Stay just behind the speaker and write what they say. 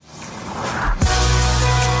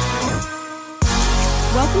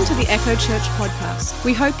Welcome to the Echo Church podcast.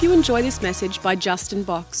 We hope you enjoy this message by Justin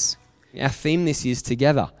Box. Our theme this year is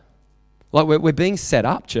together. Like we're being set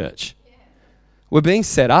up, church. We're being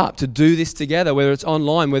set up to do this together, whether it's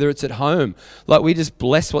online, whether it's at home. Like we just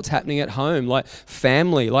bless what's happening at home, like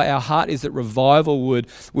family. Like our heart is that revival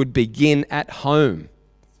would begin at home.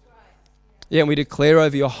 Yeah, and we declare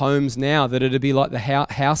over your homes now that it'd be like the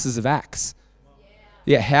houses of Acts.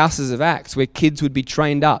 Yeah, houses of Acts where kids would be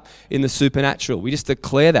trained up in the supernatural. We just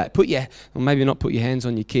declare that. Maybe not put your hands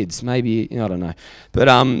on your kids. Maybe, I don't know. But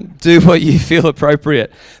do what you feel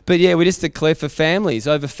appropriate. But yeah, we just declare for families,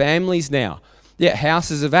 over families now. Yeah,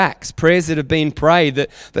 houses of Acts, prayers that have been prayed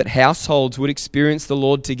that households would experience the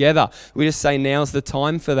Lord together. We just say now's the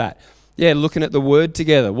time for that. Yeah, looking at the Word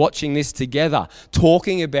together, watching this together,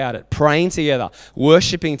 talking about it, praying together,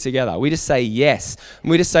 worshiping together. We just say yes.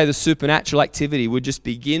 And we just say the supernatural activity would just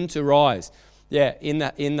begin to rise, in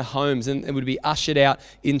the homes, and it would be ushered out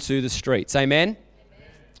into the streets. Amen?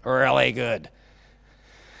 Really good.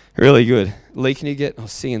 Really good. Lee, can you get... I'm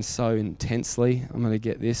singing so intensely. I'm going to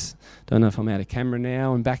get this. Don't know if I'm out of camera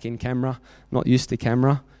now and back in camera. Not used to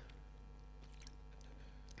camera.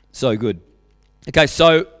 So good. Okay,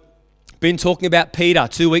 so... been talking about Peter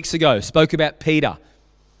 2 weeks ago. Spoke about Peter.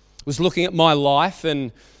 Was looking at my life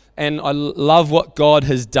and I love what God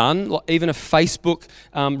has done. Even a Facebook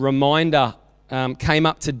reminder came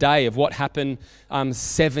up today of what happened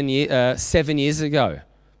 7 years ago.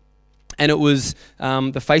 And it was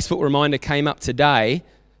the Facebook reminder came up today,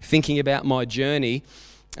 thinking about my journey.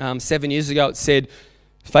 7 years ago,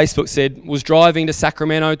 Facebook said, was driving to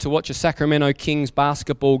Sacramento to watch a Sacramento Kings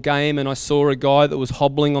basketball game, and I saw a guy that was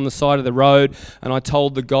hobbling on the side of the road, and I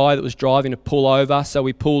told the guy that was driving to pull over. So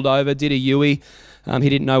we pulled over, did a U-turn. He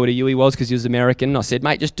didn't know what a U-turn was because he was American. I said,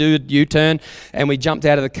 mate, just do a U-turn. And we jumped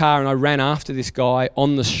out of the car and I ran after this guy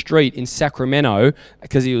on the street in Sacramento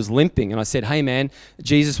because he was limping. And I said, hey man,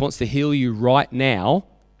 Jesus wants to heal you right now.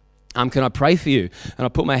 Can I pray for you? And I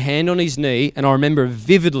put my hand on his knee, and I remember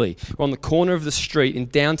vividly, we're on the corner of the street in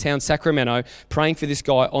downtown Sacramento, praying for this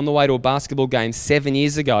guy on the way to a basketball game 7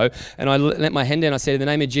 years ago, and I let my hand down. I said, in the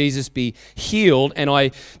name of Jesus, be healed. And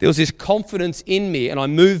there was this confidence in me, and I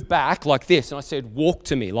moved back like this, and I said, walk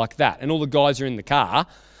to me like that. And all the guys are in the car,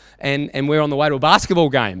 and we're on the way to a basketball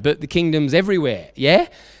game, but the kingdom's everywhere, yeah?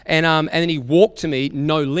 And then he walked to me,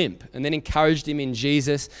 no limp, and then encouraged him in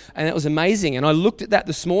Jesus, and that was amazing. And I looked at that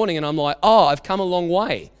this morning, and I'm like, oh, I've come a long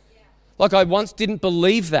way. Yeah. Like I once didn't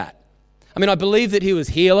believe that. I mean, I believed that he was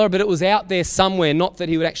healer, but it was out there somewhere, not that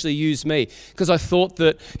he would actually use me, because I thought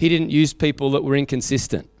that he didn't use people that were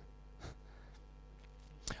inconsistent.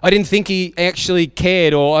 I didn't think he actually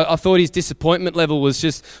cared, or I thought his disappointment level was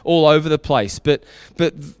just all over the place. But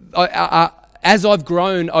as I've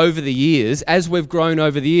grown over the years,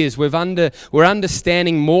 we're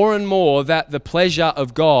understanding more and more that the pleasure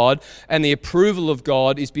of God and the approval of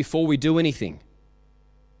God is before we do anything.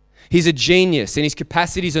 He's a genius, and his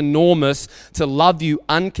capacity is enormous to love you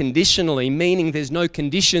unconditionally, meaning there's no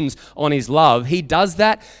conditions on his love. He does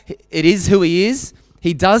that. It is who he is.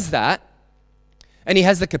 He does that. And he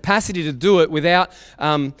has the capacity to do it without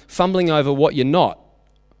fumbling over what you're not.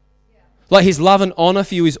 Like his love and honor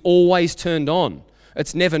for you is always turned on.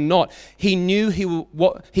 It's never not. He knew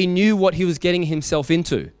what he was getting himself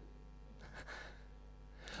into.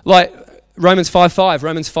 Like Romans 5:5,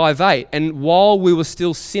 Romans 5:8, and while we were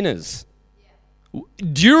still sinners,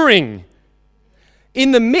 in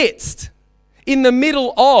the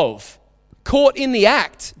middle of, caught in the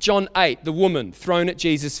act, John 8, the woman thrown at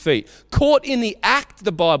Jesus' feet. Caught in the act,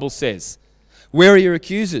 the Bible says. Where are your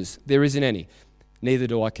accusers? There isn't any. Neither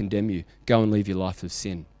do I condemn you. Go and live your life of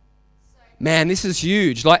sin. Man, this is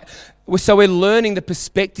huge. So we're learning the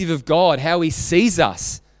perspective of God, how he sees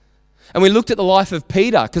us. And we looked at the life of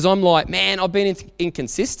Peter, because I'm like, man, I've been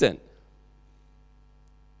inconsistent.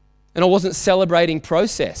 And I wasn't celebrating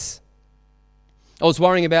process. I was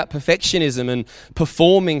worrying about perfectionism and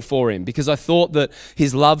performing for him, because I thought that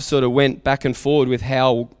his love sort of went back and forward with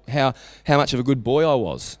how much of a good boy I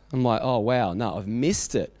was. I'm like, oh wow, no, I've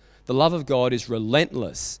missed it. The love of God is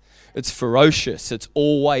relentless. It's ferocious. It's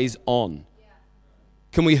always on. Yeah.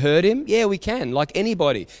 Can we hurt him? Yeah, we can, like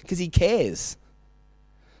anybody, because he cares.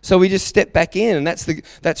 So we just step back in, and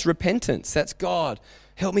that's repentance. That's God,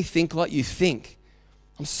 help me think like you think.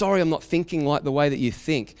 I'm sorry I'm not thinking like the way that you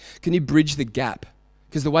think. Can you bridge the gap?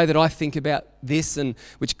 Because the way that I think about this, and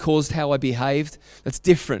which caused how I behaved, that's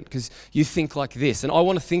different because you think like this. And I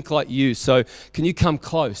want to think like you. So can you come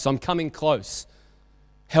close? I'm coming close.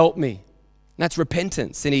 Help me. And that's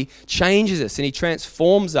repentance. And he changes us and he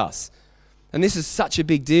transforms us. And this is such a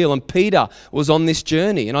big deal. And Peter was on this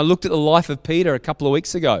journey. And I looked at the life of Peter a couple of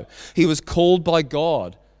weeks ago. He was called by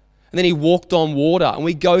God. And then he walked on water. And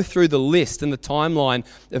we go through the list and the timeline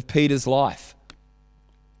of Peter's life.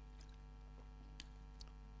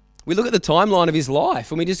 We look at the timeline of his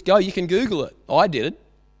life and we just go, you can Google it. I did it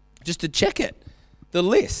just to check it, the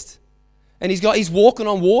list. And he's walking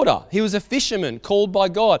on water. He was a fisherman called by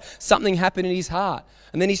God. Something happened in his heart.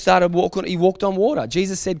 And then he walked on water.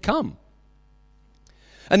 Jesus said, come.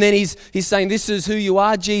 And then he's saying, this is who you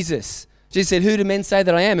are, Jesus. Jesus said, who do men say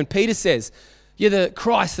that I am? And Peter says, you're the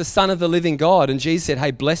Christ, the Son of the living God. And Jesus said,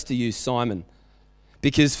 hey, blessed are you, Simon,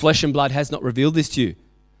 because flesh and blood has not revealed this to you,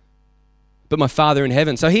 but my Father in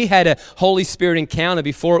heaven. So he had a Holy Spirit encounter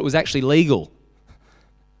before it was actually legal,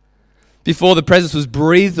 before the presence was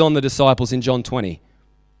breathed on the disciples in John 20.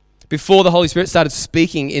 Before the Holy Spirit started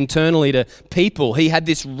speaking internally to people, he had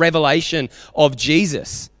this revelation of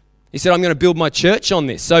Jesus. He said, I'm going to build my church on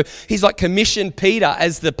this. So he's like commissioned Peter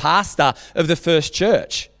as the pastor of the first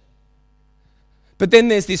church. But then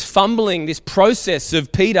there's this fumbling, this process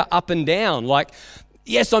of Peter up and down. Like,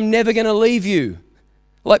 yes, I'm never going to leave you.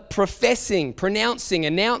 Like professing, pronouncing,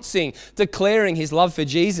 announcing, declaring his love for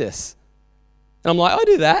Jesus. And I'm like, I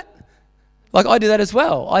do that. Like I do that as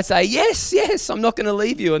well. I say, yes, I'm not going to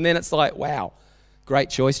leave you. And then it's like, wow, great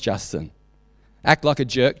choice, Justin. Act like a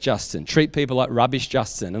jerk, Justin. Treat people like rubbish,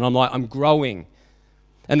 Justin. And I'm like, I'm growing.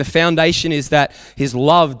 And the foundation is that his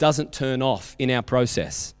love doesn't turn off in our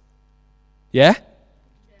process. Yeah?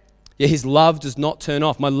 Yeah, his love does not turn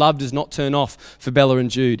off. My love does not turn off for Bella and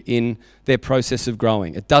Jude in their process of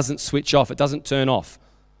growing. It doesn't switch off. It doesn't turn off.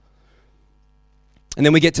 And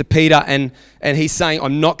then we get to Peter and he's saying,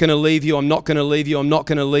 I'm not going to leave you. I'm not going to leave you. I'm not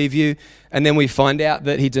going to leave you. And then we find out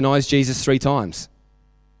that he denies Jesus 3 times.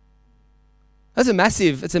 It's a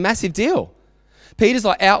massive deal. Peter's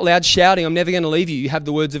like out loud shouting, I'm never going to leave you. You have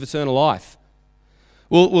the words of eternal life.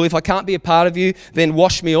 Well, if I can't be a part of you, then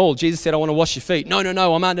wash me all. Jesus said, I want to wash your feet. No,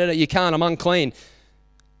 I'm under it. You can't. I'm unclean.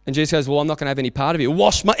 And Jesus goes, well, I'm not going to have any part of you.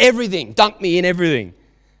 Wash my everything. Dunk me in everything.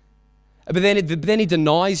 But then he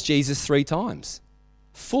denies Jesus 3 times.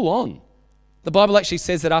 Full on. The Bible actually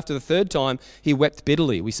says that after the 3rd time, he wept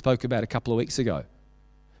bitterly. We spoke about a couple of weeks ago.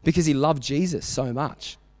 Because he loved Jesus so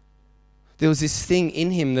much. There was this thing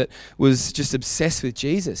in him that was just obsessed with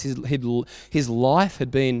Jesus. His life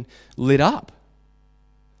had been lit up.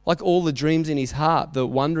 Like all the dreams in his heart, the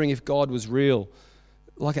wondering if God was real.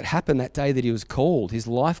 Like it happened that day that he was called. His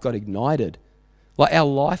life got ignited. Like our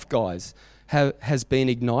life, guys, has been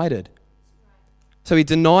ignited. So he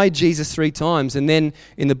denied Jesus 3 times. And then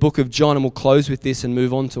in the book of John, and we'll close with this and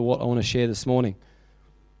move on to what I want to share this morning.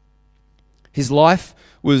 His life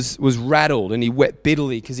was rattled and he wept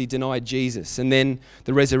bitterly because he denied Jesus. And then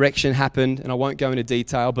the resurrection happened, and I won't go into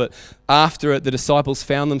detail, but after it, the disciples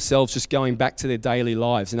found themselves just going back to their daily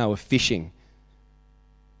lives and they were fishing.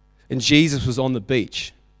 And Jesus was on the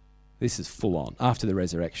beach. This is full on, after the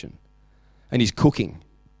resurrection. And he's cooking.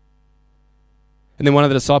 And then one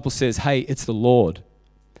of the disciples says, hey, it's the Lord.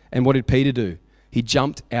 And what did Peter do? He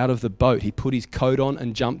jumped out of the boat. He put his coat on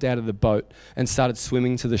and jumped out of the boat and started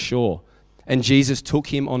swimming to the shore. And Jesus took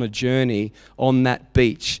him on a journey on that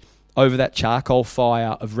beach over that charcoal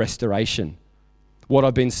fire of restoration. What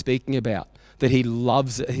I've been speaking about, that he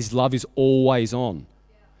loves it. His love is always on.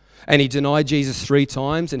 And he denied Jesus 3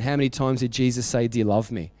 times. And how many times did Jesus say, do you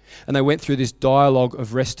love me? And they went through this dialogue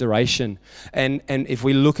of restoration. And if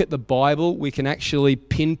we look at the Bible, we can actually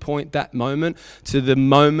pinpoint that moment to the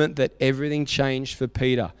moment that everything changed for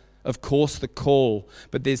Peter. Of course, the call,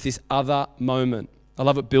 but there's this other moment. I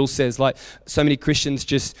love what Bill says, like so many Christians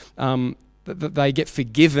just, they get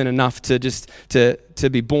forgiven enough to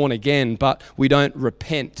be born again, but we don't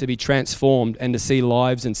repent to be transformed and to see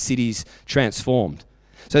lives and cities transformed.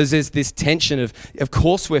 So there's this tension of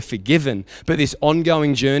course we're forgiven, but this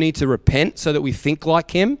ongoing journey to repent so that we think like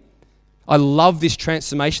him. I love this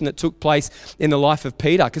transformation that took place in the life of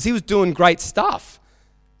Peter because he was doing great stuff,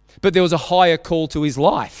 but there was a higher call to his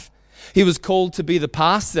life. He was called to be the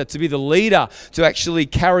pastor, to be the leader, to actually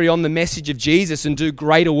carry on the message of Jesus and do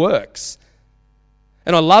greater works.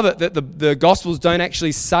 And I love it that the Gospels don't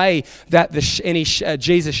actually say that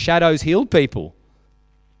Jesus' shadows healed people.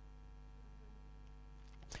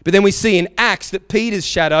 But then we see in Acts that Peter's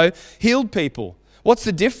shadow healed people. What's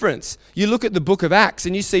the difference? You look at the book of Acts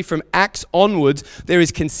and you see from Acts onwards, there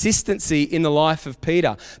is consistency in the life of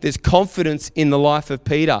Peter. There's confidence in the life of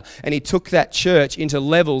Peter. And he took that church into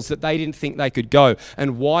levels that they didn't think they could go.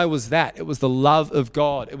 And why was that? It was the love of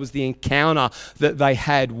God. It was the encounter that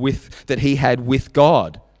he had with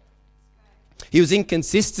God. He was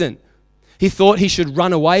inconsistent. He thought he should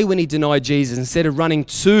run away when he denied Jesus instead of running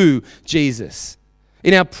to Jesus.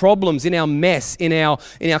 In our problems, in our mess, in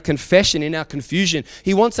our confession, in our confusion,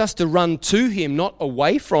 he wants us to run to him, not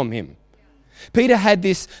away from him. Peter had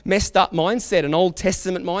this messed up mindset, an Old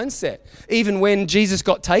Testament mindset. Even when Jesus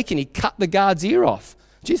got taken, he cut the guard's ear off.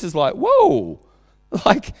 Jesus is like, whoa,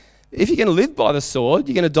 like if you're going to live by the sword,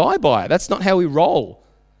 you're going to die by it. That's not how we roll.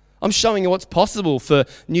 I'm showing you what's possible for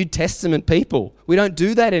New Testament people. We don't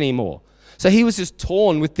do that anymore. So he was just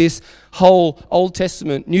torn with this whole Old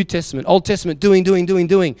Testament, New Testament, Old Testament, doing,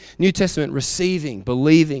 New Testament, receiving,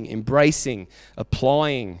 believing, embracing,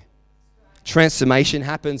 applying. Transformation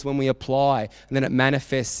happens when we apply, and then it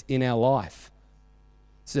manifests in our life.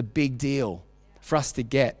 It's a big deal for us to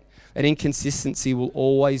get. An inconsistency will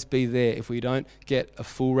always be there if we don't get a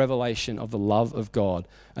full revelation of the love of God,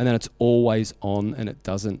 and then it's always on and it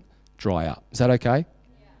doesn't dry up. Is that okay?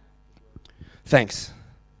 Yeah. Thanks.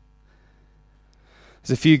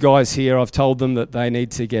 There's a few guys here, I've told them that they need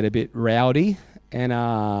to get a bit rowdy, and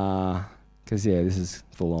because this is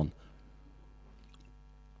full on.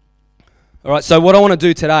 All right, so what I want to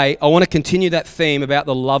do today, I want to continue that theme about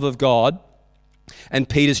the love of God and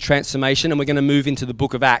Peter's transformation, and we're going to move into the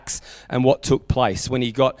book of Acts and what took place when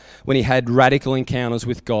he had radical encounters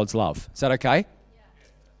with God's love. Is that okay? Yeah.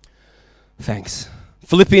 Thanks.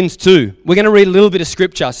 Philippians 2. We're going to read a little bit of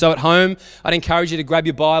scripture. So at home, I'd encourage you to grab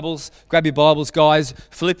your Bibles, guys.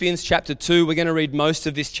 Philippians chapter 2. We're going to read most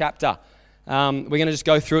of this chapter. We're going to just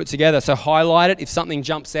go through it together. So highlight it if something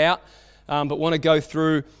jumps out, but want to go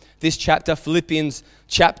through this chapter, Philippians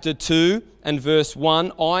chapter 2 and verse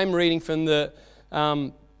 1. I'm reading from the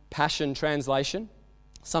Passion Translation.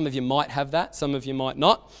 Some of you might have that, some of you might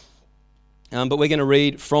not. But we're going to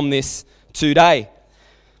read from this today.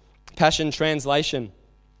 Passion Translation.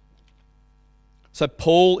 So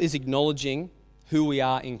Paul is acknowledging who we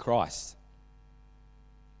are in Christ.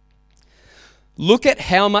 Look at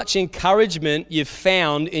how much encouragement you've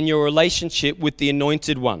found in your relationship with the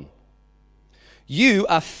Anointed One. You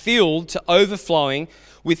are filled to overflowing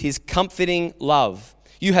with his comforting love.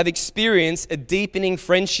 You have experienced a deepening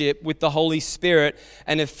friendship with the Holy Spirit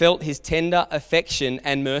and have felt his tender affection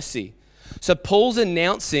and mercy. So Paul's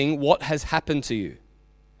announcing what has happened to you.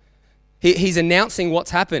 He's announcing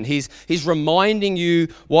what's happened. He's reminding you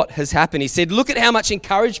what has happened. He said, look at how much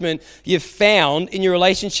encouragement you've found in your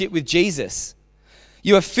relationship with Jesus.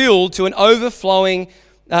 You are filled to overflowing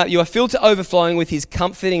with his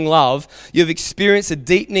comforting love. You have experienced a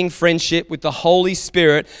deepening friendship with the Holy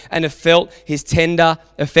Spirit and have felt his tender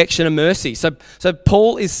affection and mercy. So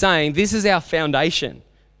Paul is saying, this is our foundation.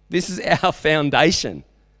 This is our foundation.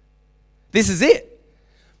 This is it.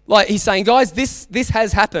 Like he's saying, guys, this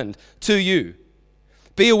has happened to you.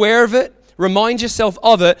 Be aware of it. Remind yourself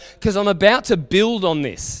of it, because I'm about to build on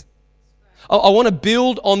this. I want to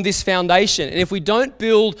build on this foundation. And if we don't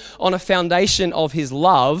build on a foundation of his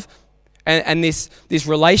love and this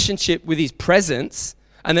relationship with his presence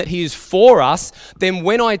and that he is for us, then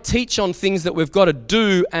when I teach on things that we've got to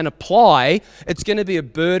do and apply, it's going to be a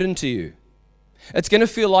burden to you. It's going to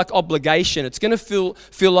feel like obligation. It's going to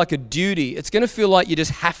feel like a duty. It's going to feel like you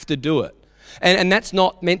just have to do it. And that's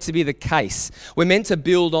not meant to be the case. We're meant to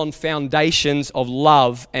build on foundations of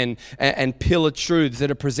love and pillar truths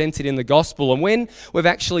that are presented in the gospel. And when we've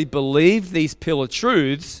actually believed these pillar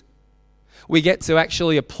truths, we get to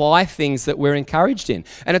actually apply things that we're encouraged in.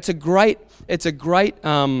 And what's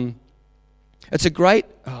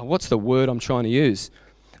the word I'm trying to use?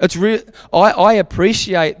 I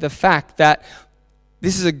appreciate the fact that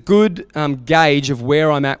this is a good gauge of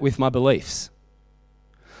where I'm at with my beliefs.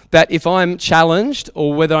 That if I'm challenged,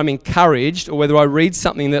 or whether I'm encouraged, or whether I read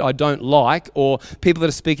something that I don't like, or people that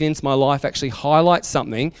are speaking into my life actually highlight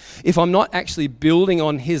something, if I'm not actually building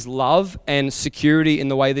on his love and security in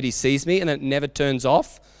the way that he sees me, and it never turns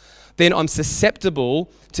off, then I'm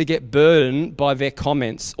susceptible to get burdened by their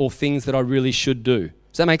comments or things that I really should do.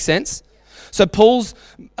 Does that make sense? So Paul's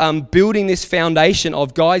building this foundation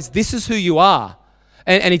of, guys, this is who you are.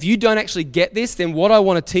 And if you don't actually get this, then what I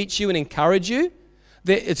want to teach you and encourage you,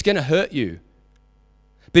 it's going to hurt you.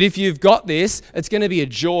 But if you've got this, it's going to be a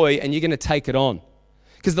joy and you're going to take it on.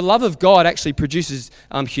 Because the love of God actually produces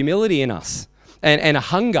humility in us and a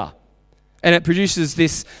hunger. And it produces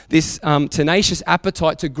this tenacious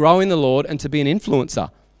appetite to grow in the Lord and to be an influencer.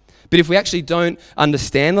 But if we actually don't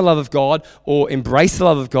understand the love of God or embrace the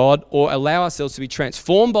love of God or allow ourselves to be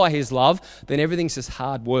transformed by his love, then everything's just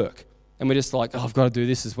hard work. And we're just like, I've got to do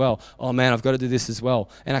this as well. Oh man, I've got to do this as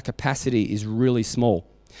well. And our capacity is really small.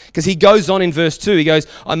 Because he goes on in verse 2, he goes,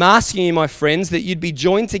 I'm asking you, my friends, that you'd be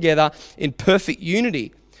joined together in perfect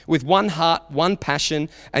unity, with one heart, one passion,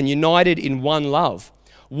 and united in one love.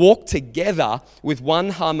 Walk together with one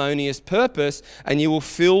harmonious purpose, and you will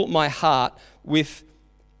fill my heart with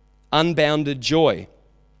unbounded joy.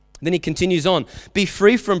 Then he continues on, be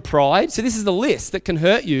free from pride. So this is the list that can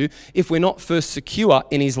hurt you if we're not first secure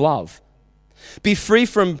in his love. Be free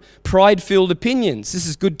from pride-filled opinions. This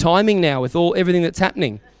is good timing now with everything that's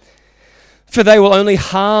happening. For they will only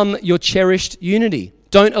harm your cherished unity.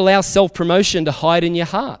 Don't allow self-promotion to hide in your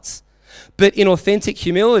hearts. But in authentic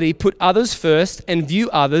humility, put others first and view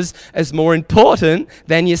others as more important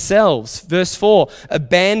than yourselves. Verse 4,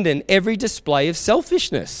 abandon every display of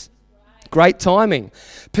selfishness. Great timing.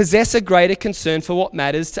 Possess a greater concern for what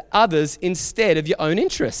matters to others instead of your own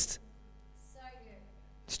interest.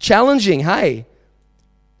 It's challenging, hey?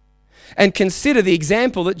 And consider the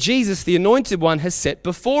example that Jesus, the Anointed One, has set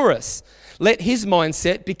before us. Let his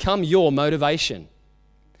mindset become your motivation.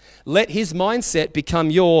 Let his mindset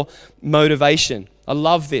become your motivation. I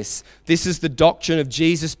love this. This is the doctrine of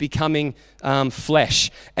Jesus becoming flesh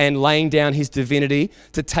and laying down his divinity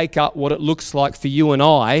to take up what it looks like for you and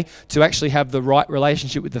I to actually have the right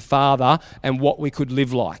relationship with the Father and what we could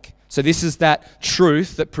live like. So this is that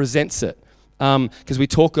truth that presents it. Because we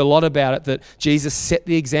talk a lot about it, that Jesus set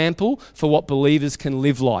the example for what believers can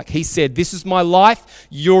live like. He said, this is my life.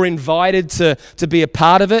 You're invited to be a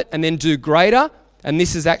part of it and then do greater. And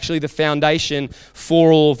this is actually the foundation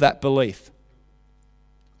for all of that belief.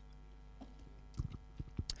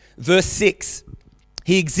 Verse 6,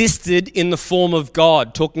 he existed in the form of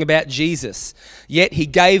God, talking about Jesus. Yet he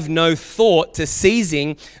gave no thought to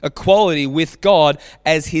seizing equality with God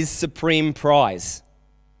as his supreme prize.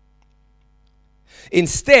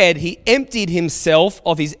 Instead, he emptied himself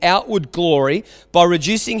of his outward glory by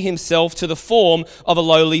reducing himself to the form of a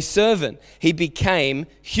lowly servant. He became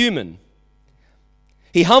human.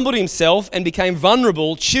 He humbled himself and became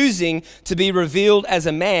vulnerable, choosing to be revealed as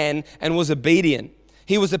a man, and was obedient.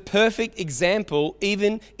 He was a perfect example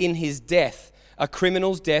even in his death, a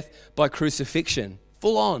criminal's death by crucifixion.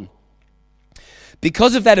 Full on.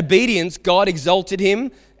 Because of that obedience, God exalted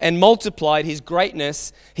him and multiplied his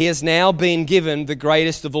greatness. He has now been given the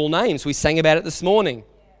greatest of all names. We sang about it this morning.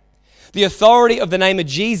 The authority of the name of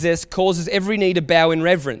Jesus causes every knee to bow in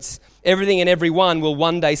reverence. Everything and everyone will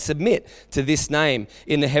one day submit to this name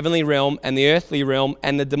in the heavenly realm and the earthly realm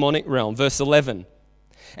and the demonic realm. Verse 11.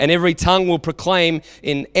 And every tongue will proclaim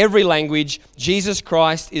in every language, Jesus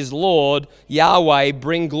Christ is Lord, Yahweh,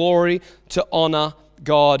 bring glory to honor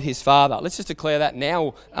God his Father. Let's just declare that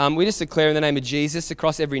now. We just declare in the name of Jesus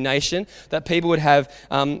across every nation that people would have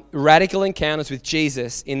radical encounters with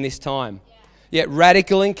Jesus in this time. Yeah,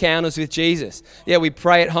 radical encounters with Jesus. Yeah, we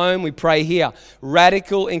pray at home, we pray here.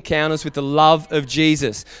 Radical encounters with the love of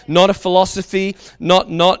Jesus. Not a philosophy,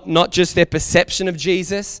 not just their perception of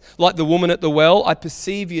Jesus, like the woman at the well. I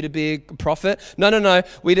perceive you to be a prophet. No.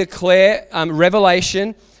 We declare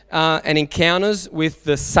revelation and encounters with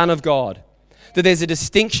the Son of God. That there's a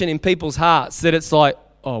distinction in people's hearts that it's like,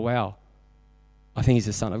 oh wow, I think he's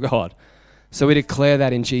the Son of God. So we declare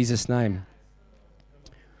that in Jesus' name.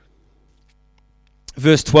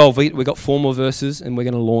 Verse 12, we got 4 more verses and we're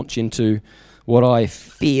going to launch into what I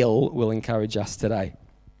feel will encourage us today.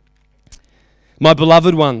 My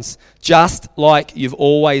beloved ones, just like you've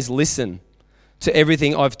always listened to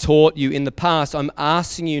everything I've taught you in the past, I'm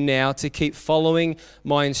asking you now to keep following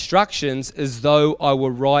my instructions as though I were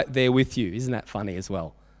right there with you. Isn't that funny as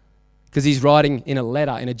well? Because he's writing in a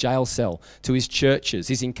letter in a jail cell to his churches.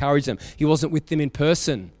 He's encouraged them. He wasn't with them in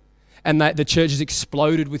person. And the church has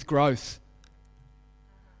exploded with growth.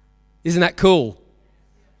 Isn't that cool?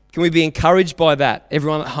 Can we be encouraged by that,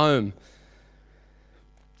 everyone at home?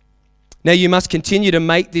 Now you must continue to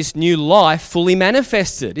make this new life fully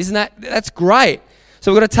manifested. That's great.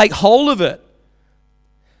 So we've got to take hold of it.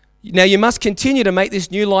 Now you must continue to make this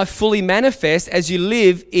new life fully manifest as you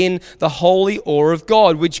live in the holy awe of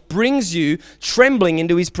God, which brings you trembling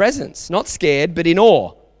into his presence. Not scared, but in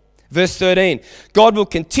awe. Verse 13, God will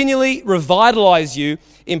continually revitalize you,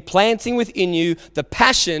 implanting within you the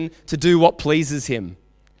passion to do what pleases him.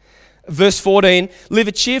 Verse 14, live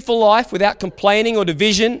a cheerful life without complaining or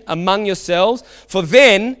division among yourselves, for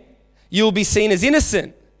then you will be seen as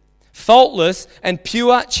innocent, faultless, and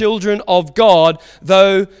pure children of God,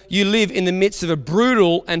 though you live in the midst of a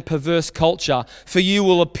brutal and perverse culture, for you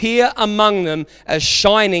will appear among them as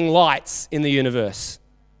shining lights in the universe,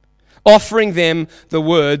 offering them the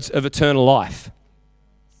words of eternal life.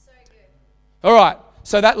 So good. All right,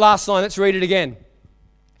 so that last line, let's read it again.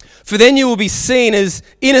 For then you will be seen as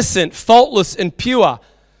innocent, faultless, and pure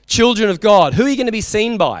children of God. Who are you going to be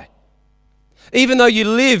seen by? Even though you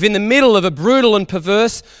live in the middle of a brutal and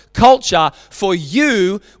perverse culture, for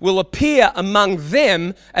you will appear among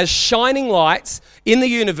them as shining lights in the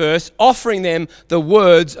universe, offering them the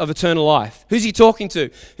words of eternal life. Who's he talking to?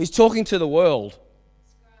 He's talking to the world.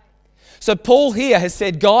 So Paul here has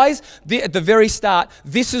said, guys, at the very start,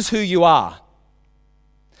 this is who you are.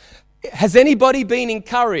 Has anybody been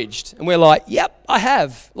encouraged? And we're like, yep, I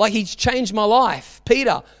have. Like, he's changed my life.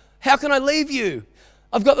 Peter, how can I leave you?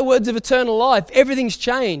 I've got the words of eternal life. Everything's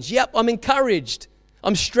changed. Yep, I'm encouraged.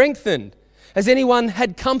 I'm strengthened. Has anyone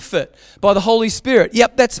had comfort by the Holy Spirit?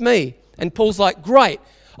 Yep, that's me. And Paul's like, great.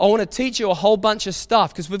 I want to teach you a whole bunch of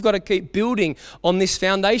stuff because we've got to keep building on this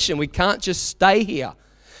foundation. We can't just stay here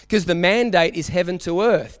because the mandate is heaven to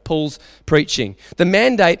earth, Paul's preaching. The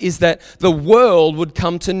mandate is that the world would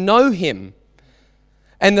come to know him.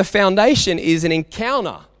 And the foundation is an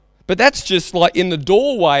encounter. But that's just like in the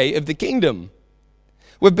doorway of the kingdom.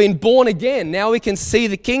 We've been born again. Now we can see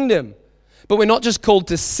the kingdom. But we're not just called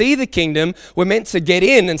to see the kingdom. We're meant to get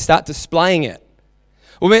in and start displaying it.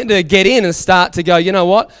 We're meant to get in and start to go, you know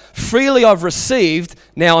what? Freely I've received,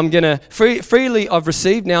 now I'm going to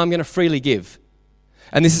freely give.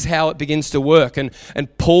 And this is how it begins to work. And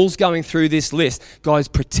Paul's going through this list. Guys,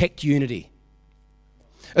 protect unity.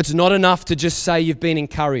 It's not enough to just say you've been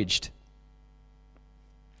encouraged.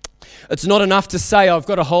 It's not enough to say I've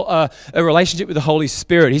got a relationship with the Holy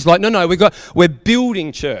Spirit. He's like, no, we're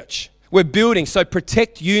building, church. We're building. So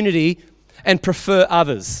protect unity and prefer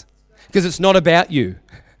others because it's not about you.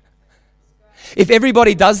 If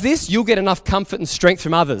everybody does this, you'll get enough comfort and strength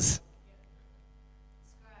from others.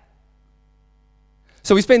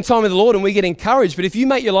 So we spend time with the Lord and we get encouraged. But if you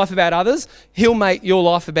make your life about others, He'll make your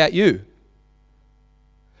life about you.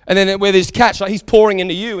 And then where there's catch, like He's pouring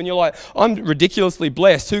into you and you're like, I'm ridiculously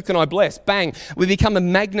blessed. Who can I bless? Bang. We become a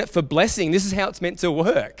magnet for blessing. This is how it's meant to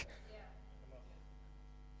work.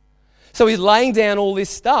 So he's laying down all this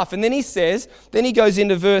stuff. And then he goes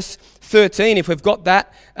into verse 13. If we've got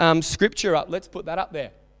that scripture up, let's put that up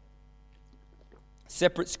there.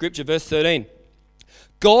 Separate scripture, verse 13.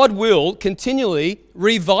 God will continually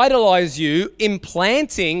revitalize you,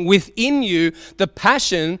 implanting within you the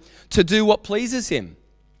passion to do what pleases Him.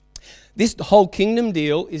 This whole kingdom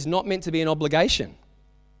deal is not meant to be an obligation.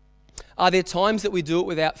 Are there times that we do it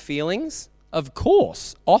without feelings? Of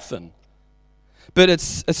course, often. But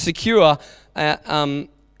it's secure and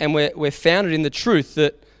we're founded in the truth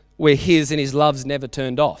that we're His and His love's never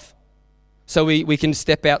turned off. So we can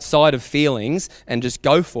step outside of feelings and just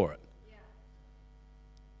go for it.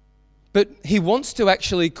 But He wants to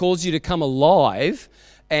actually cause you to come alive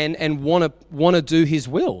and want to do His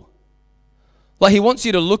will. Like He wants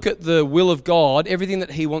you to look at the will of God, everything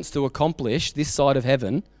that He wants to accomplish this side of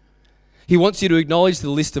heaven. He wants you to acknowledge the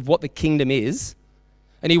list of what the kingdom is.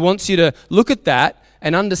 And He wants you to look at that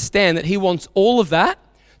and understand that He wants all of that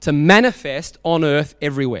to manifest on earth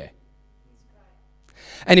everywhere.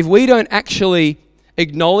 And if we don't actually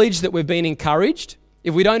acknowledge that we've been encouraged,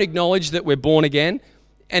 if we don't acknowledge that we're born again,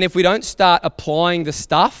 and if we don't start applying the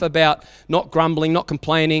stuff about not grumbling, not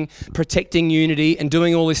complaining, protecting unity and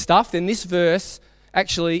doing all this stuff, then this verse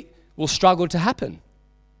actually will struggle to happen.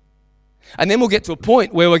 And then we'll get to a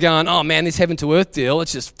point where we're going, oh man, this heaven to earth deal,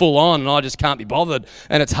 it's just full on and I just can't be bothered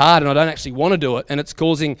and it's hard and I don't actually want to do it and it's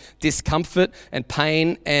causing discomfort and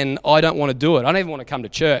pain and I don't want to do it. I don't even want to come to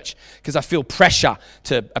church because I feel pressure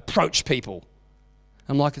to approach people.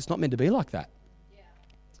 I'm like, it's not meant to be like that.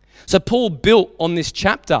 So Paul built on this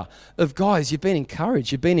chapter of, guys, you've been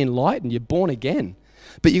encouraged, you've been enlightened, you're born again.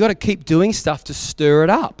 But you've got to keep doing stuff to stir it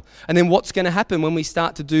up. And then what's going to happen when we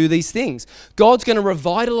start to do these things? God's going to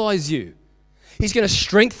revitalize you. He's going to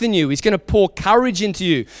strengthen you. He's going to pour courage into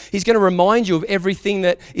you. He's going to remind you of everything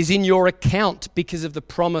that is in your account because of the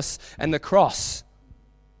promise and the cross.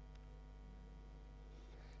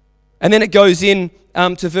 And then it goes in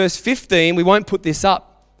to verse 15. We won't put this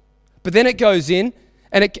up. But then it goes in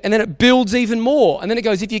and then it builds even more. And then it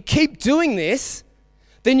goes, if you keep doing this,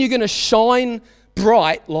 then you're going to shine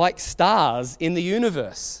bright like stars in the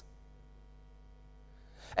universe.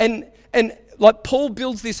 And like Paul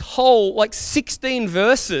builds this whole like 16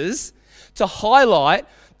 verses to highlight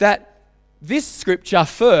that this scripture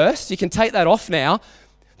first, you can take that off now,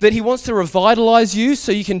 that He wants to revitalize you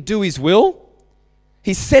so you can do His will.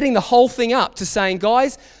 He's setting the whole thing up to saying,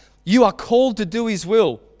 guys, you are called to do His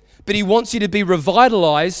will, but He wants you to be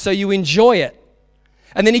revitalized so you enjoy it.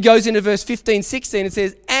 And then he goes into verse 15, 16 and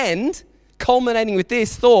says, and culminating with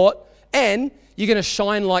this thought, and you're going to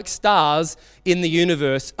shine like stars in the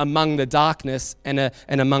universe among the darkness and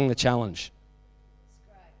among the challenge.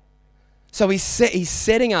 So he's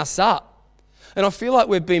setting us up And I feel like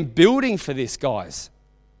we've been building for this, guys.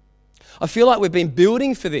 I feel like we've been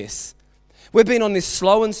building for this. We've been on this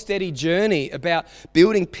slow and steady journey about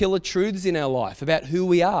building pillar truths in our life, about who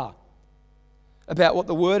we are, about what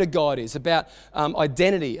the Word of God is, about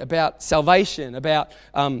identity, about salvation, about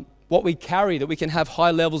what we carry, that we can have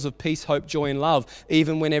high levels of peace, hope, joy, and love,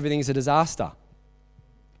 even when everything's a disaster.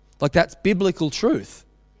 Like, that's biblical truth.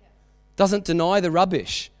 Doesn't deny the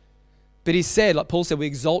rubbish. But he said, like Paul said, we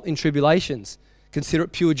exult in tribulations. Consider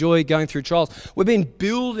it pure joy going through trials. We've been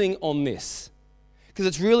building on this because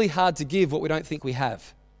it's really hard to give what we don't think we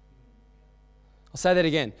have. I'll say that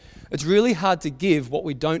again. It's really hard to give what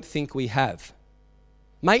we don't think we have.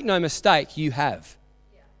 Make no mistake, you have.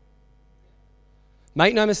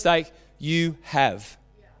 Make no mistake, you have.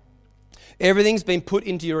 Everything's been put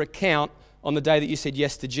into your account on the day that you said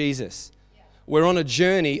yes to Jesus. We're on a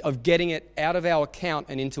journey of getting it out of our account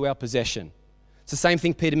and into our possession. It's the same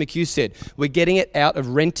thing Peter McHugh said. We're getting it out of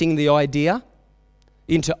renting the idea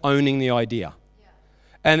into owning the idea.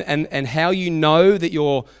 And how you know that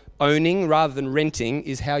you're owning rather than renting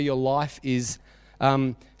is how your life is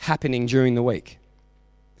happening during the week.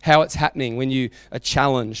 How it's happening when you are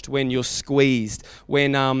challenged, when you're squeezed,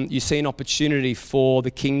 when you see an opportunity for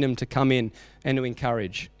the kingdom to come in and to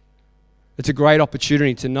encourage. It's a great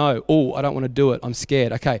opportunity to know, oh, I don't want to do it, I'm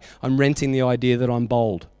scared. Okay, I'm renting the idea that I'm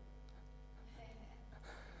bold.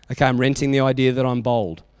 Okay, I'm renting the idea that I'm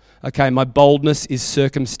bold. Okay, my boldness is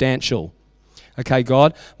circumstantial. Okay,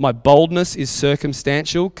 God, my boldness is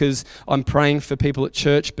circumstantial because I'm praying for people at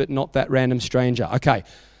church but not that random stranger. Okay,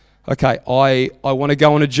 I want to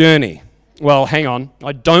go on a journey. Well, hang on,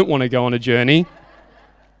 I don't want to go on a journey,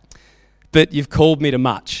 but you've called me to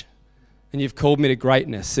much. And you've called me to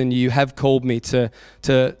greatness, and you have called me to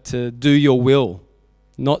do your will,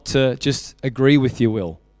 not to just agree with your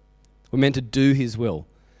will. We're meant to do his will.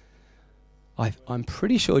 I'm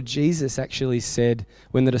pretty sure Jesus actually said,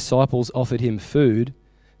 when the disciples offered him food,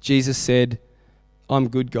 Jesus said, I'm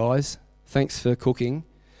good, guys. Thanks for cooking,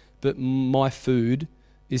 but my food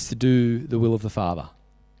is to do the will of the Father.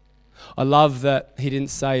 I love that he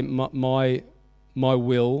didn't say my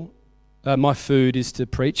food is to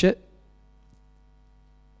preach it,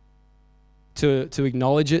 to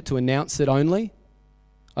acknowledge it, to announce it only.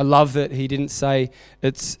 I love that he didn't say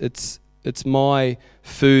it's my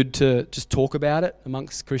food to just talk about it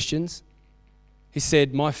amongst Christians. He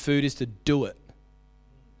said my food is to do it,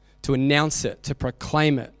 to announce it, to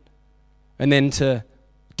proclaim it, and then to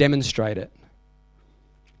demonstrate it.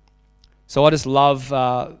 So I just love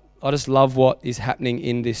what is happening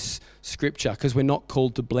in this scripture because we're not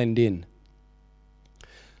called to blend in.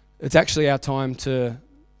 It's actually our time to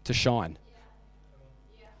shine.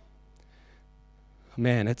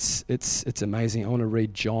 Man, it's amazing. I want to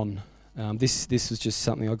read John. This was just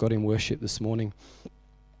something I got in worship this morning.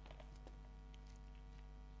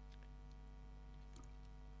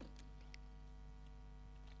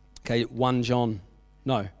 Okay, John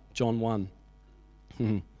 1.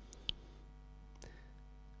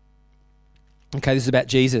 Okay, this is about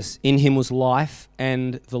Jesus. In him was life,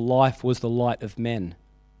 and the life was the light of men.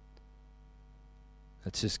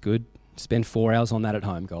 That's just good. Spend 4 hours on that at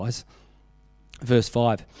home, guys. Verse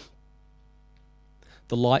 5.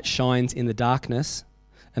 The light shines in the darkness,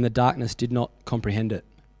 and the darkness did not comprehend it.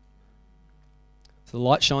 So the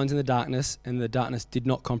light shines in the darkness, and the darkness did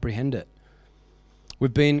not comprehend it.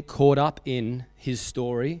 We've been caught up in his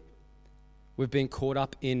story. We've been caught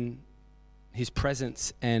up in his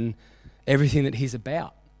presence and everything that he's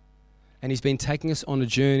about. And he's been taking us on a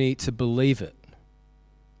journey to believe it.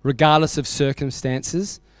 Regardless of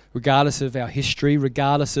circumstances, regardless of our history,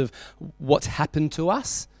 regardless of what's happened to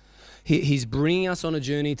us, he's bringing us on a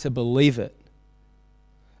journey to believe it.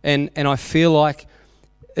 And I feel like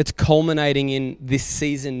it's culminating in this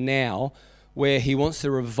season now where he wants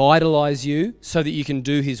to revitalize you so that you can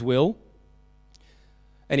do his will.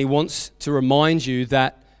 And he wants to remind you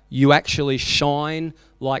that you actually shine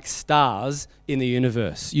like stars in the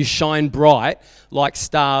universe. You shine bright like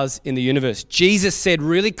stars in the universe. Jesus said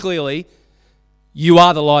really clearly, you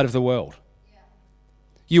are the light of the world.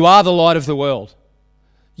 You are the light of the world.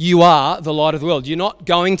 You are the light of the world. You're not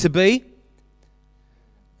going to be.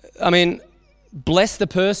 I mean, bless the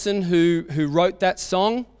person who wrote that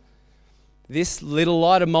song. This little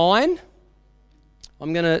light of mine,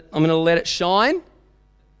 I'm gonna let it shine.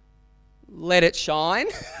 Let it shine.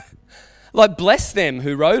 Like, bless them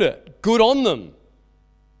who wrote it. Good on them.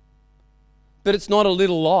 But it's not a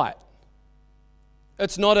little light.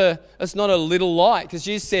 It's not a little light, because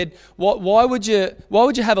Jesus said, why would you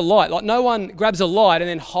have a light? Like, no one grabs a light and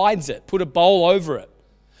then hides it, put a bowl over it.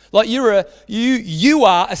 Like, you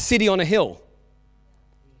are a city on a hill.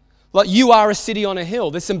 Like, you are a city on a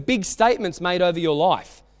hill. There's some big statements made over your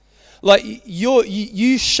life. Like,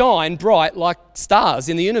 you shine bright like stars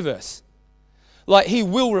in the universe. Like, he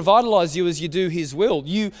will revitalize you as you do his will.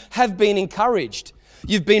 You have been encouraged.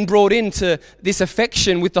 You've been brought into this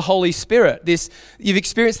affection with the Holy Spirit. You've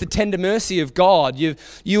experienced the tender mercy of God. You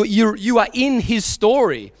are in his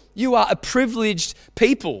story. You are a privileged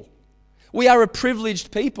people. We are a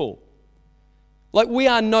privileged people. Like, we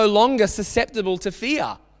are no longer susceptible to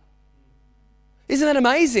fear. Isn't that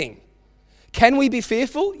amazing? Can we be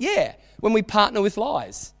fearful? Yeah, when we partner with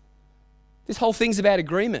lies. This whole thing's about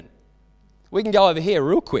agreement. We can go over here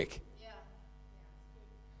real quick.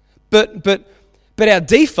 But our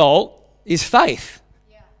default is faith.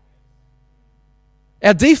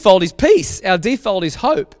 Our default is peace. Our default is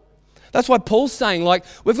hope. That's why Paul's saying, like,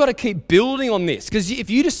 we've got to keep building on this. Because if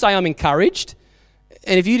you just say I'm encouraged,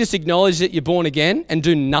 and if you just acknowledge that you're born again and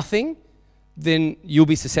do nothing, then you'll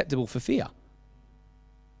be susceptible for fear.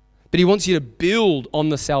 But he wants you to build on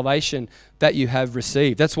the salvation that you have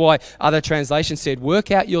received. That's why other translations said,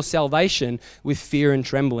 work out your salvation with fear and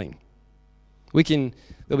trembling.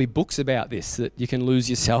 There'll be books about this, that you can lose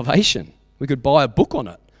your salvation. We could buy a book on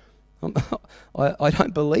it. I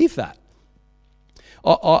don't believe that.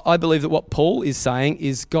 I believe that what Paul is saying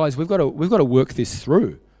is, guys, we've got to work this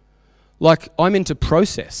through. Like, I'm into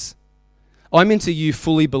process. I'm into you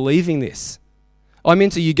fully believing this. I'm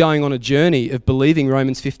into you going on a journey of believing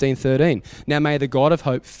Romans 15:13. Now may the God of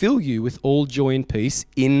hope fill you with all joy and peace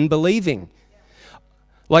in believing.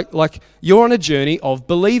 Like you're on a journey of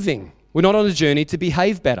believing. We're not on a journey to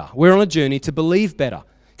behave better. We're on a journey to believe better.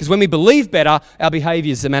 Because when we believe better, our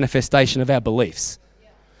behavior is a manifestation of our beliefs.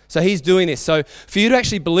 So he's doing this. So for you to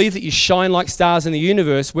actually believe that you shine like stars in the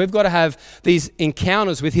universe, we've got to have these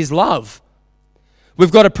encounters with his love.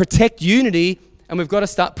 We've got to protect unity, and we've got to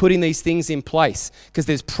start putting these things in place, because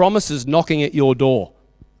there's promises knocking at your door.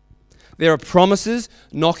 There are promises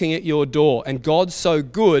knocking at your door, and God's so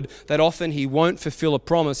good that often he won't fulfill a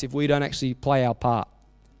promise if we don't actually play our part.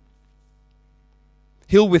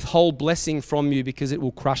 He'll withhold blessing from you because it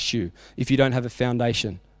will crush you if you don't have a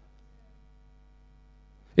foundation.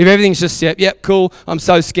 If everything's just, yep, cool, I'm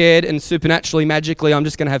so scared, and supernaturally, magically, I'm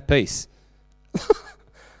just going to have peace.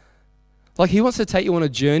 Like, he wants to take you on a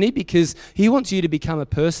journey because he wants you to become a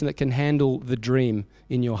person that can handle the dream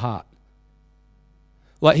in your heart.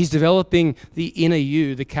 Like, he's developing the inner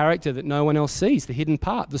you, the character that no one else sees, the hidden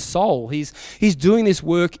part, the soul. He's doing this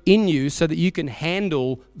work in you so that you can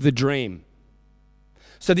handle the dream,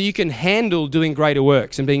 so that you can handle doing greater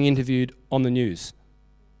works and being interviewed on the news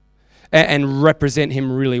and represent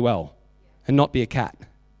him really well and not be a cat,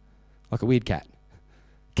 like a weird cat.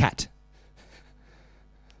 Cat.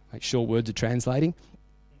 Make sure words are translating.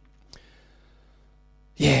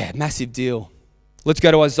 Yeah, massive deal. Let's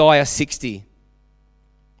go to Isaiah 60.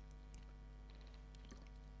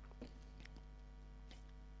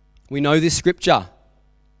 We know this scripture.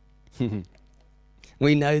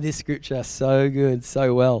 We know this scripture so good,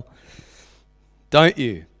 so well. Don't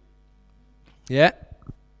you? Yeah.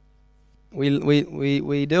 We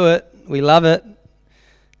do it. We love it.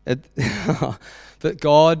 But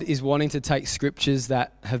God is wanting to take scriptures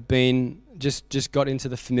that have been just got into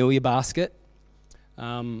the familiar basket.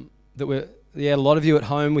 A lot of you at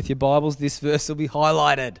home with your Bibles, this verse will be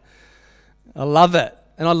highlighted. I love it.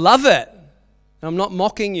 And I love it. And I'm not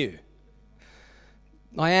mocking you.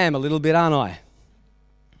 I am a little bit, aren't I?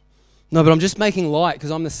 No, but I'm just making light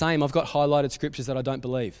because I'm the same. I've got highlighted scriptures that I don't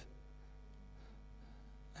believe.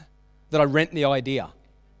 That I rent the idea.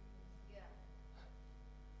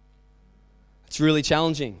 It's really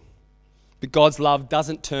challenging. But God's love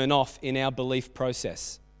doesn't turn off in our belief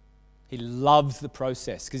process. He loves the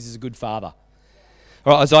process because he's a good father.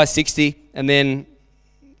 All right, Isaiah 60, and then,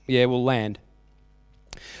 we'll land.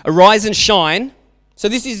 Arise and shine. So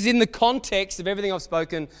this is in the context of everything I've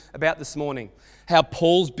spoken about this morning. How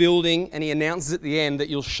Paul's building, and he announces at the end that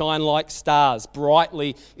you'll shine like stars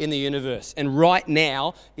brightly in the universe. And right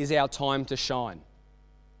now is our time to shine.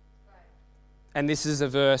 And this is a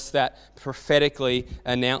verse that prophetically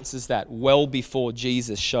announces that well before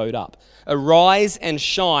Jesus showed up. Arise and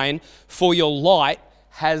shine, for your light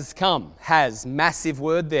has come. Has, massive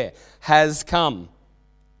word there. Has come.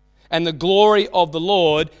 And the glory of the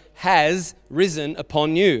Lord has risen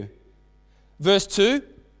upon you. Verse 2,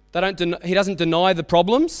 he doesn't deny the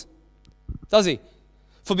problems, does he?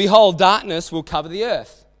 For behold, darkness will cover the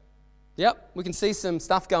earth. Yep, we can see some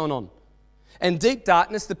stuff going on. And deep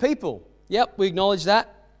darkness, the people. Yep, we acknowledge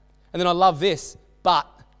that. And then I love this, but.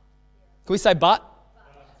 Can we say but?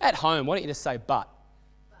 At home, why don't you just say but?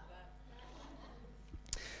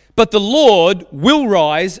 But the Lord will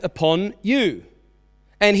rise upon you,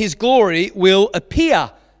 and his glory will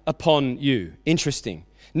appear upon you. Interesting.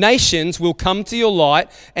 Nations will come to your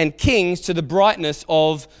light, and kings to the brightness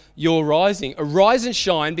of your rising. Arise and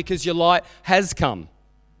shine, because your light has come.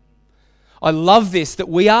 I love this, that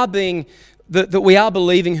we are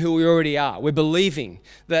believing who we already are. We're believing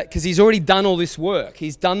that because he's already done all this work.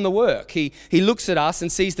 He's done the work. He looks at us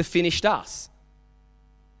and sees the finished us.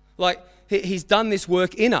 Like, he's done this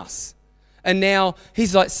work in us. And now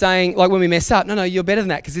he's like saying, like when we mess up, no, you're better than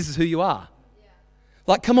that because this is who you are.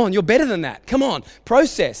 Like, come on, you're better than that. Come on,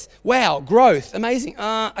 process. Wow, growth, amazing.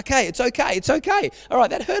 Okay, it's okay. All right,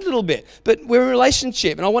 that hurt a little bit, but we're in a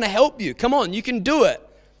relationship and I want to help you. Come on, you can do it.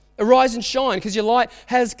 Arise and shine because your light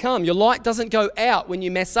has come. Your light doesn't go out when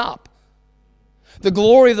you mess up. The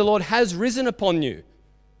glory of the Lord has risen upon you.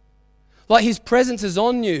 Like his presence is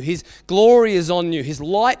on you. His glory is on you. His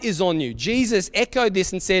light is on you. Jesus echoed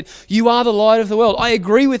this and said, you are the light of the world. I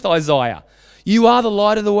agree with Isaiah. You are the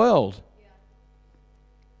light of the world.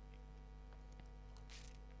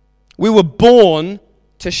 We were born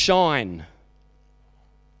to shine.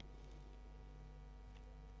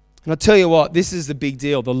 And I tell you what, this is the big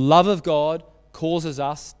deal. The love of God causes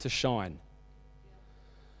us to shine.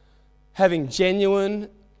 Having genuine,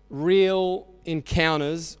 real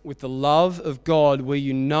encounters with the love of God where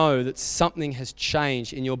you know that something has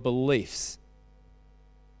changed in your beliefs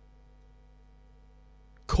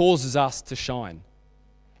causes us to shine.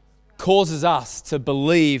 Causes us to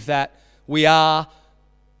believe that we are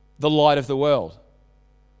the light of the world.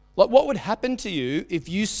 Like, what would happen to you if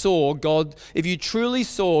you saw God, if you truly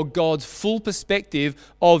saw God's full perspective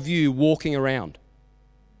of you walking around?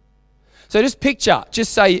 So just picture,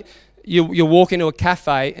 just say you walk into a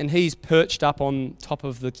cafe and he's perched up on top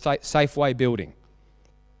of the Safeway building,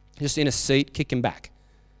 just in a seat, kicking back.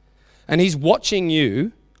 And he's watching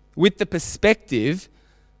you with the perspective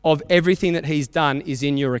of everything that he's done is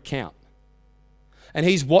in your account. And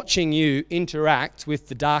he's watching you interact with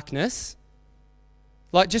the darkness.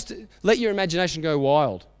 Like, just let your imagination go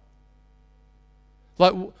wild.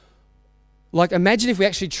 Like imagine if we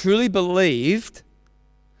actually truly believed.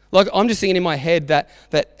 Like, I'm just thinking in my head that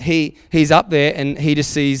he's up there and he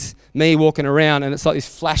just sees me walking around and it's like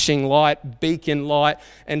this flashing light, beacon light,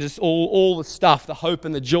 and just all the stuff, the hope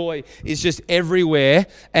and the joy is just everywhere,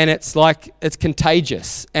 and it's like it's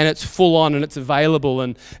contagious and it's full on and it's available,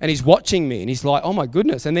 and he's watching me and he's like, oh my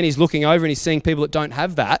goodness, and then he's looking over and he's seeing people that don't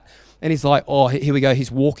have that, and he's like, oh, here we go,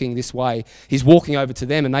 he's walking this way, he's walking over to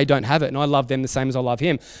them and they don't have it, and I love them the same as I love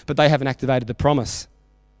him, but they haven't activated the promise.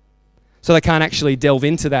 So they can't actually delve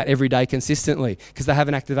into that every day consistently because they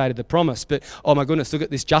haven't activated the promise. But, oh my goodness, look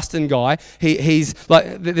at this Justin guy. He's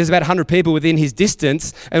like, there's about 100 people within his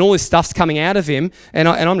distance and all this stuff's coming out of him, and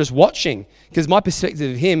I'm just watching because my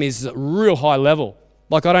perspective of him is a real high level.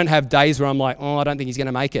 Like, I don't have days where I'm like, oh, I don't think he's going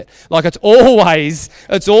to make it. Like, it's always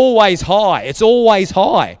high. It's always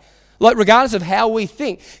high. Like, regardless of how we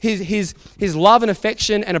think, his love and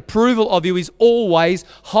affection and approval of you is always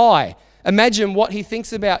high. Imagine what he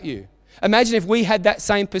thinks about you. Imagine if we had that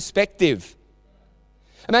same perspective.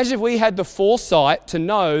 Imagine if we had the foresight to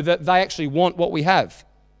know that they actually want what we have.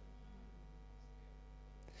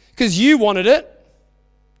 Because you wanted it,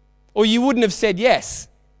 or you wouldn't have said yes.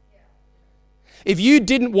 If you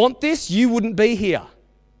didn't want this, you wouldn't be here.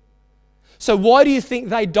 So why do you think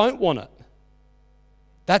they don't want it?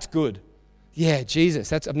 That's good. Yeah,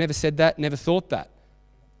 Jesus, I've never said that, never thought that.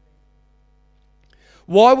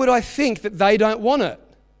 Why would I think that they don't want it?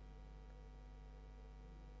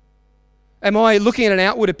 Am I looking at an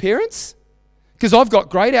outward appearance? Because I've got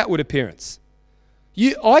great outward appearance.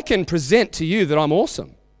 I can present to you that I'm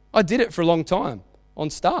awesome. I did it for a long time on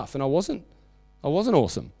staff and I wasn't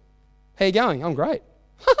awesome. How you going? I'm great.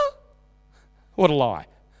 What a lie.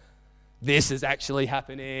 This is actually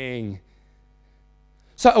happening.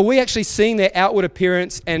 So are we actually seeing their outward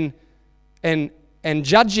appearance and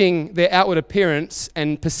judging their outward appearance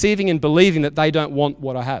and perceiving and believing that they don't want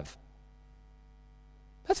what I have?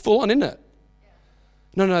 That's full on, isn't it?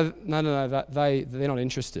 No, they're not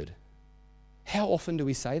interested. How often do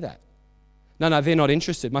we say that? No, they're not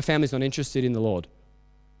interested. My family's not interested in the Lord.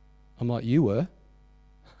 I'm like, you were?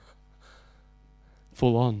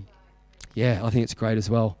 Full on. Yeah, I think it's great as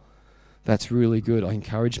well. That's really good. I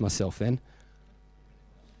encourage myself then.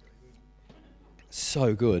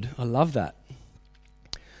 So good. I love that.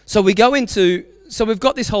 So we've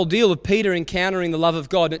got this whole deal of Peter encountering the love of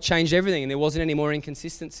God, and it changed everything, and there wasn't any more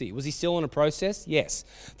inconsistency. Was he still in a process? Yes.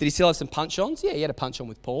 Did he still have some punch-ons? Yeah, he had a punch-on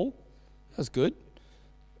with Paul. That was good.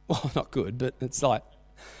 Well, not good, but it's like,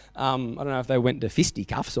 I don't know if they went to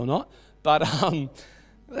fisticuffs or not, but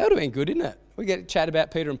That would have been good, didn't it? We get to chat about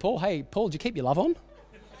Peter and Paul. Hey, Paul, did you keep your love on?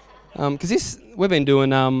 Because we've been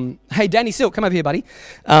doing, hey, Danny Silk, come over here, buddy.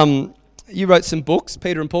 You wrote some books,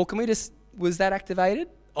 Peter and Paul. Was that activated?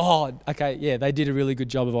 Oh, okay, yeah, they did a really good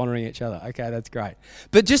job of honouring each other. Okay, that's great.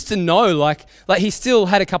 But just to know, like he still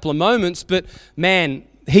had a couple of moments, but man,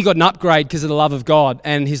 he got an upgrade because of the love of God,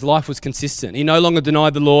 and his life was consistent. He no longer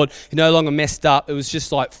denied the Lord. He no longer messed up. It was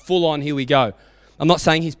just like full on, here we go. I'm not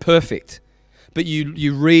saying he's perfect, but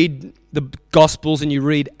you read the Gospels and you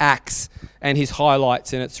read Acts and his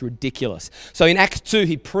highlights, and it's ridiculous. So in Acts 2,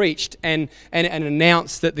 he preached and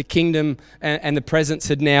announced that the kingdom and the presence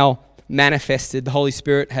had now manifested. The Holy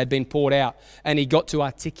Spirit had been poured out, and he got to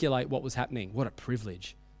articulate what was happening. What a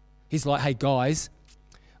privilege. He's like, hey guys,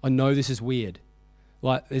 I know this is weird.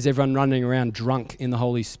 Like, there's everyone running around drunk in the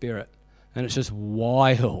Holy Spirit, and it's just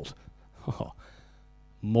wild. Oh,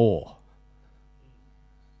 more.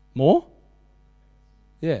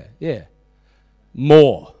 Yeah.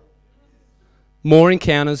 More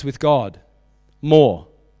encounters with God. More.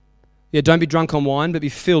 Yeah, don't be drunk on wine, but be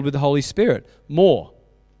filled with the Holy Spirit. More.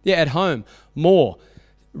 Yeah, at home. More.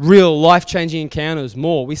 Real life-changing encounters.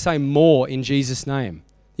 More. We say more in Jesus' name.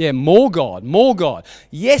 Yeah, more God.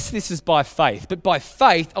 Yes, this is by faith, but by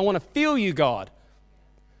faith, I want to feel you, God.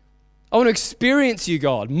 I want to experience you,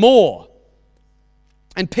 God. More.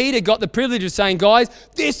 And Peter got the privilege of saying, guys,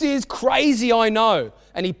 this is crazy, I know.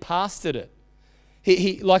 And he pastored it.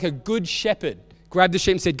 He like a good shepherd, grabbed the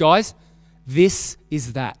sheep and said, guys, this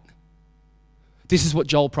is that. This is what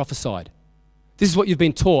Joel prophesied. This is what you've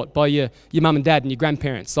been taught by your mum and dad and your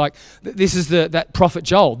grandparents. Like, this is that prophet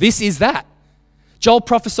Joel. This is that. Joel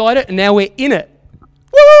prophesied it, and now we're in it.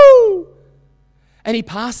 Woo! And he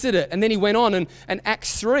pastored it. And then he went on, and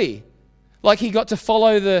Acts 3, like he got to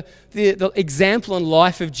follow the example and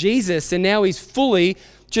life of Jesus, and now he's fully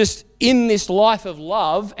just in this life of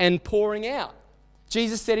love and pouring out.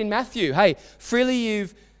 Jesus said in Matthew, hey, freely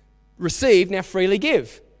you've received, now freely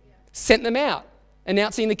give. Sent them out,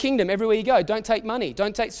 announcing the kingdom everywhere you go. Don't take money.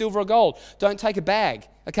 Don't take silver or gold. Don't take a bag.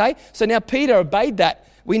 Okay? So now Peter obeyed that.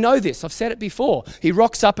 We know this. I've said it before. He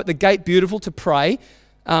rocks up at the gate beautiful to pray.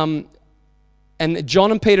 And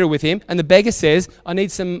John and Peter are with him. And the beggar says, I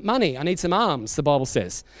need some money. I need some alms, the Bible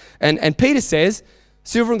says. And Peter says,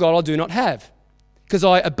 silver and gold I do not have. Because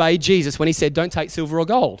I obeyed Jesus when he said, don't take silver or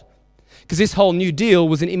gold. Because this whole new deal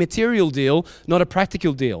was an immaterial deal, not a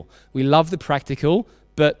practical deal. We love the practical,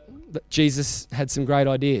 but Jesus had some great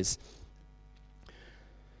ideas.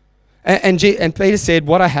 And Peter said,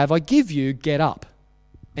 what I have I give you, get up.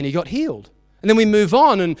 And he got healed. And then we move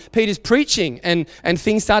on, and Peter's preaching, and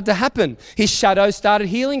things started to happen. His shadow started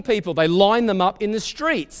healing people. They lined them up in the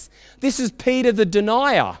streets. This is Peter the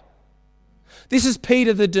denier. This is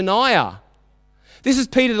Peter the denier. This is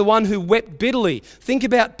Peter the one who wept bitterly. Think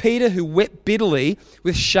about Peter who wept bitterly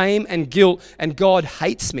with shame and guilt, and God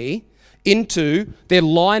hates me, into they're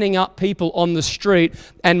lining up people on the street,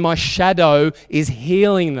 and my shadow is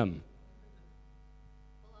healing them.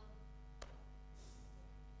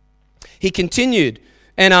 He continued,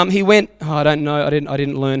 and he went, I don't know, I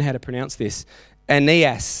didn't learn how to pronounce this.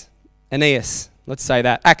 Aeneas, let's say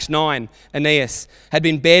that. Acts 9, Aeneas had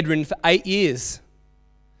been bedridden for 8 years.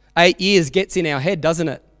 8 years gets in our head, doesn't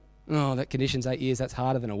it? Oh, that condition's 8 years, that's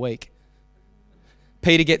harder than a week.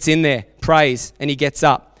 Peter gets in there, prays, and he gets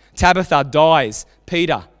up. Tabitha dies.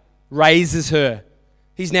 Peter raises her.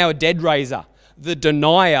 He's now a dead raiser. The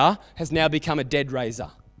denier has now become a dead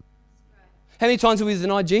raiser. How many times have we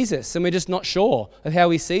denied Jesus and we're just not sure of how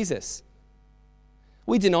he sees us?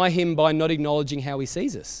 We deny him by not acknowledging how he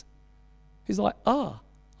sees us. He's like, I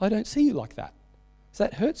don't see you like that. So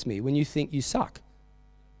that hurts me when you think you suck.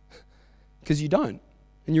 Because you don't,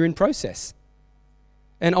 and you're in process.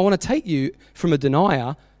 And I want to take you from a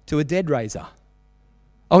denier to a dead raiser.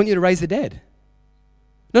 I want you to raise the dead.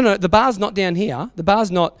 No, the bar's not down here. The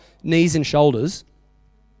bar's not knees and shoulders,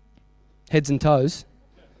 heads and toes.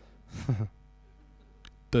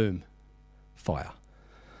 Boom. Fire.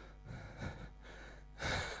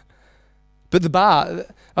 But the bar,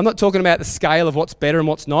 I'm not talking about the scale of what's better and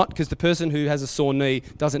what's not, because the person who has a sore knee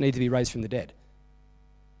doesn't need to be raised from the dead.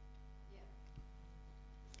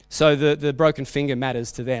 So the broken finger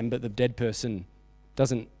matters to them, but the dead person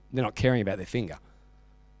they're not caring about their finger.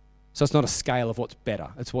 So it's not a scale of what's better,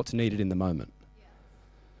 it's what's needed in the moment.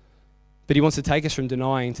 But he wants to take us from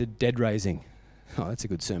denying to dead raising. Oh, that's a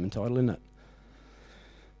good sermon title, isn't it?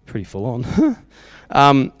 Pretty full on.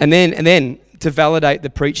 and then to validate the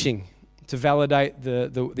preaching, to validate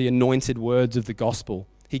the anointed words of the gospel,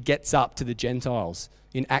 he gets up to the Gentiles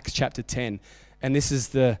in Acts chapter 10. And this is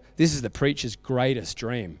the preacher's greatest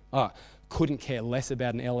dream. couldn't care less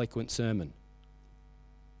about an eloquent sermon.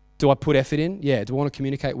 Do I put effort in? Yeah. Do I want to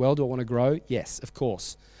communicate well? Do I want to grow? Yes, of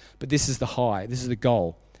course. But this is the high. This is the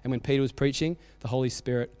goal. And when Peter was preaching, the Holy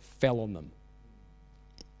Spirit fell on them.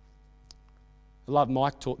 I love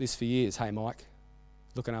Mike taught this for years. Hey, Mike,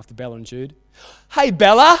 looking after Bella and Jude. Hey,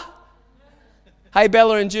 Bella. Hey,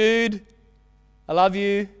 Bella and Jude. I love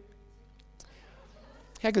you.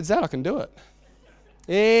 How good's that? I can do it.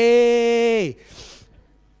 Hey.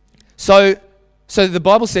 So the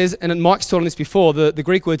Bible says, and Mike's taught on this before, the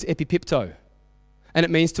Greek word's epipipto, and it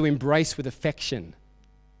means to embrace with affection.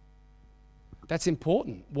 That's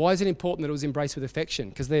important. Why is it important that it was embraced with affection?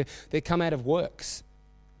 Because they come out of works.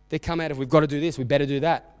 They come out of, we've got to do this, we better do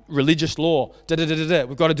that. Religious law,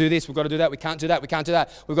 we've got to do this, we've got to do that, we can't do that, we can't do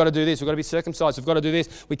that, we've got to do this, we've got to be circumcised, we've got to do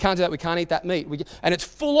this, we can't do that, we can't eat that meat. And it's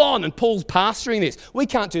full on, and Paul's pastoring this. We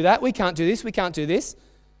can't do that, we can't do this, we can't do this.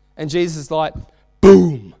 And Jesus is like,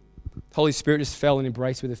 boom. Holy Spirit just fell and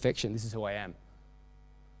embraced with affection. This is who I am.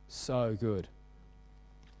 So good.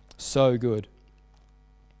 So good.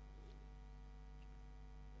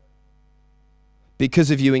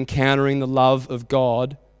 Because of you encountering the love of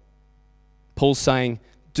God, Paul's saying,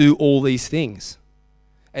 do all these things.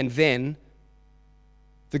 And then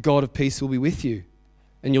the God of peace will be with you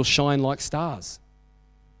and you'll shine like stars.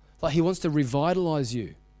 Like he wants to revitalize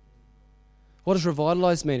you. What does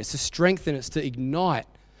revitalize mean? It's to strengthen, it's to ignite.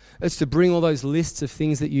 It's to bring all those lists of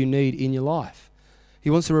things that you need in your life.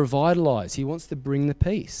 He wants to revitalize. He wants to bring the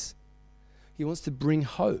peace. He wants to bring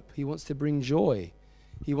hope. He wants to bring joy.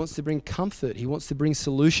 He wants to bring comfort. He wants to bring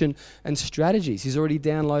solution and strategies. He's already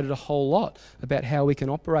downloaded a whole lot about how we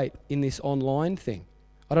can operate in this online thing.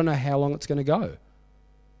 I don't know how long it's going to go.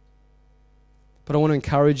 But I want to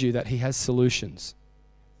encourage you that he has solutions.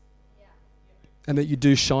 And that you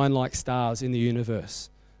do shine like stars in the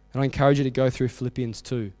universe. And I encourage you to go through Philippians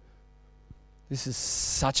 2. This is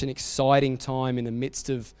such an exciting time in the midst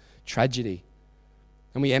of tragedy.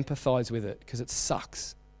 And we empathize with it because it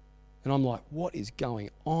sucks. And I'm like, what is going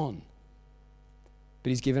on? But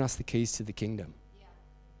he's given us the keys to the kingdom. Yeah.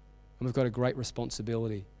 And we've got a great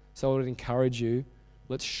responsibility. So I would encourage you,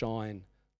 let's shine.